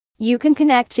You can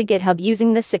connect to GitHub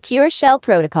using the Secure Shell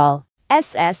Protocol,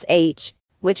 SSH,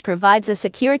 which provides a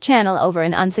secure channel over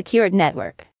an unsecured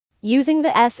network. Using the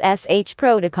SSH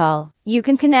protocol, you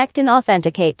can connect and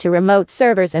authenticate to remote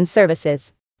servers and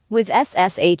services. With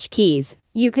SSH Keys,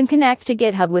 you can connect to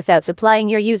GitHub without supplying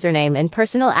your username and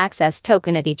personal access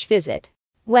token at each visit.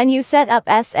 When you set up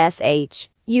SSH,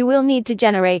 you will need to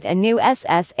generate a new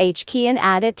SSH key and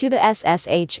add it to the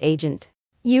SSH agent.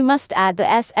 You must add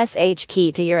the SSH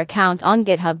key to your account on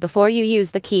GitHub before you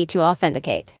use the key to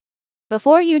authenticate.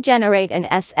 Before you generate an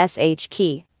SSH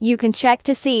key, you can check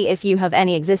to see if you have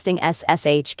any existing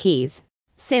SSH keys.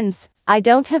 Since I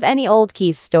don't have any old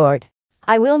keys stored,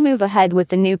 I will move ahead with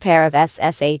the new pair of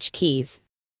SSH keys.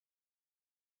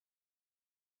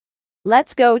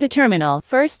 Let's go to terminal.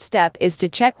 First step is to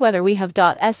check whether we have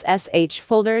 .ssh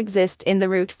folder exist in the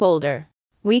root folder.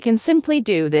 We can simply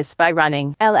do this by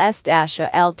running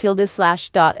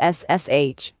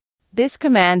ls-al_.ssh. This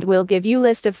command will give you a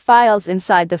list of files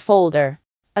inside the folder.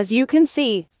 As you can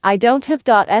see, I don't have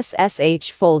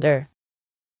 .ssh folder.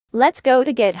 Let's go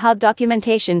to GitHub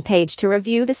documentation page to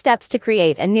review the steps to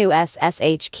create a new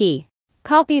SSH key.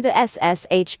 Copy the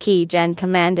SSH key gen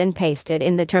command and paste it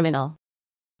in the terminal.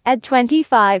 Add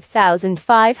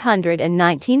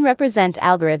 25519 represent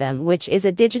algorithm, which is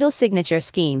a digital signature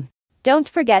scheme. Don't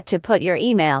forget to put your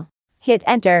email. Hit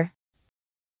enter.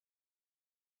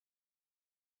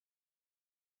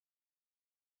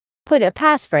 Put a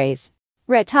passphrase.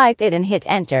 Retype it and hit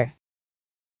enter.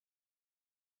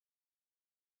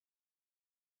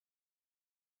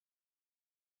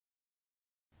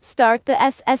 Start the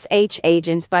SSH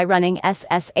agent by running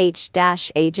ssh-agent-s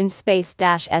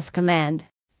command.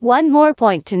 One more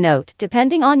point to note,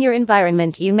 depending on your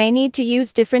environment you may need to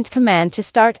use different command to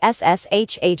start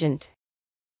SSH agent.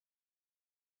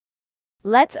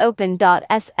 Let's open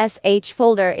 .ssh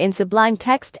folder in Sublime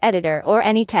Text Editor or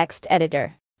any text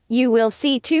editor. You will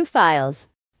see two files.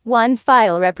 One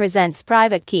file represents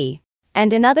private key,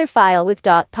 and another file with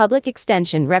 .public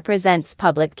extension represents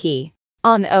public key.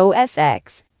 On OS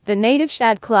X, the native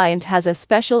SSH client has a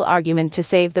special argument to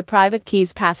save the private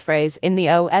key's passphrase in the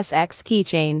OS X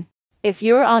keychain. If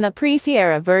you're on a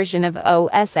pre-Sierra version of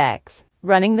OS X,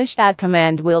 running the SSH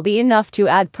command will be enough to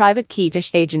add private key to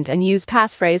SSH agent and use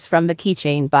passphrase from the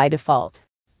keychain by default.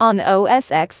 On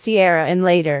OS X Sierra and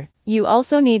later, you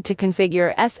also need to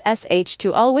configure SSH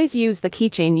to always use the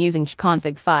keychain using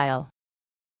config file.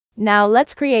 Now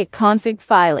let's create config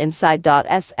file inside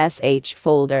 .ssh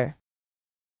folder.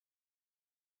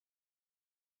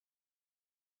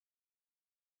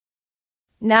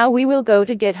 Now we will go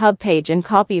to GitHub page and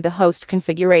copy the host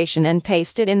configuration and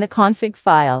paste it in the config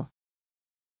file.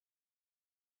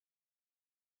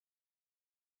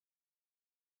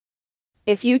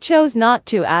 If you chose not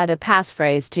to add a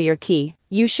passphrase to your key,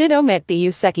 you should omit the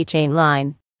use keychain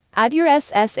line. Add your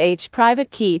SSH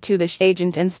private key to the SSH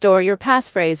agent and store your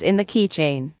passphrase in the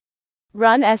keychain.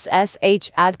 Run SSH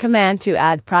add command to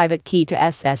add private key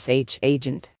to SSH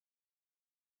agent.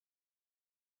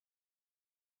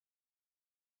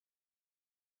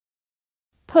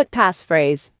 Put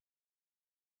passphrase.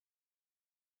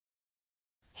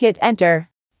 Hit enter.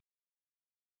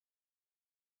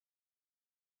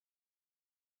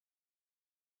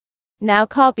 Now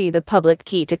copy the public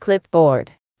key to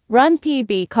clipboard. Run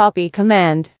pb copy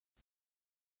command.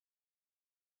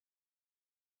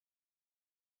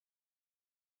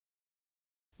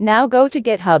 Now go to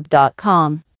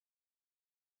github.com.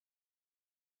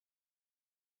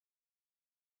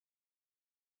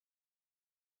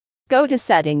 Go to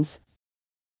Settings.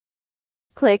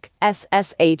 Click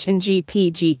SSH and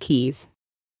GPG keys.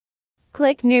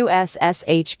 Click New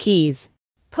SSH Keys.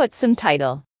 Put some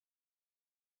title.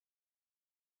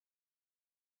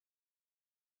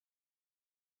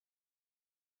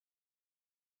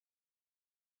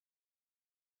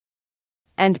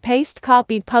 And paste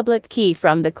copied public key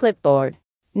from the clipboard.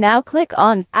 Now click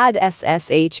on Add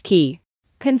SSH Key.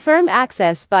 Confirm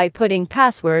access by putting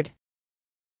password.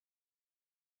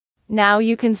 Now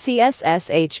you can see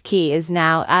SSH key is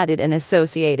now added and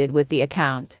associated with the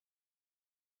account.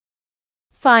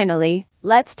 Finally,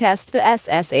 let's test the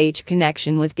SSH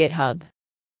connection with GitHub.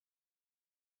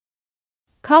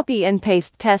 Copy and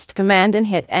paste test command and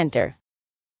hit enter.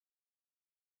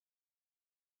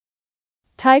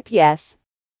 Type yes.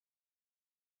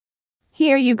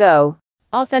 Here you go.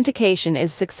 Authentication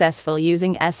is successful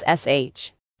using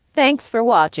SSH. Thanks for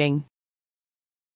watching.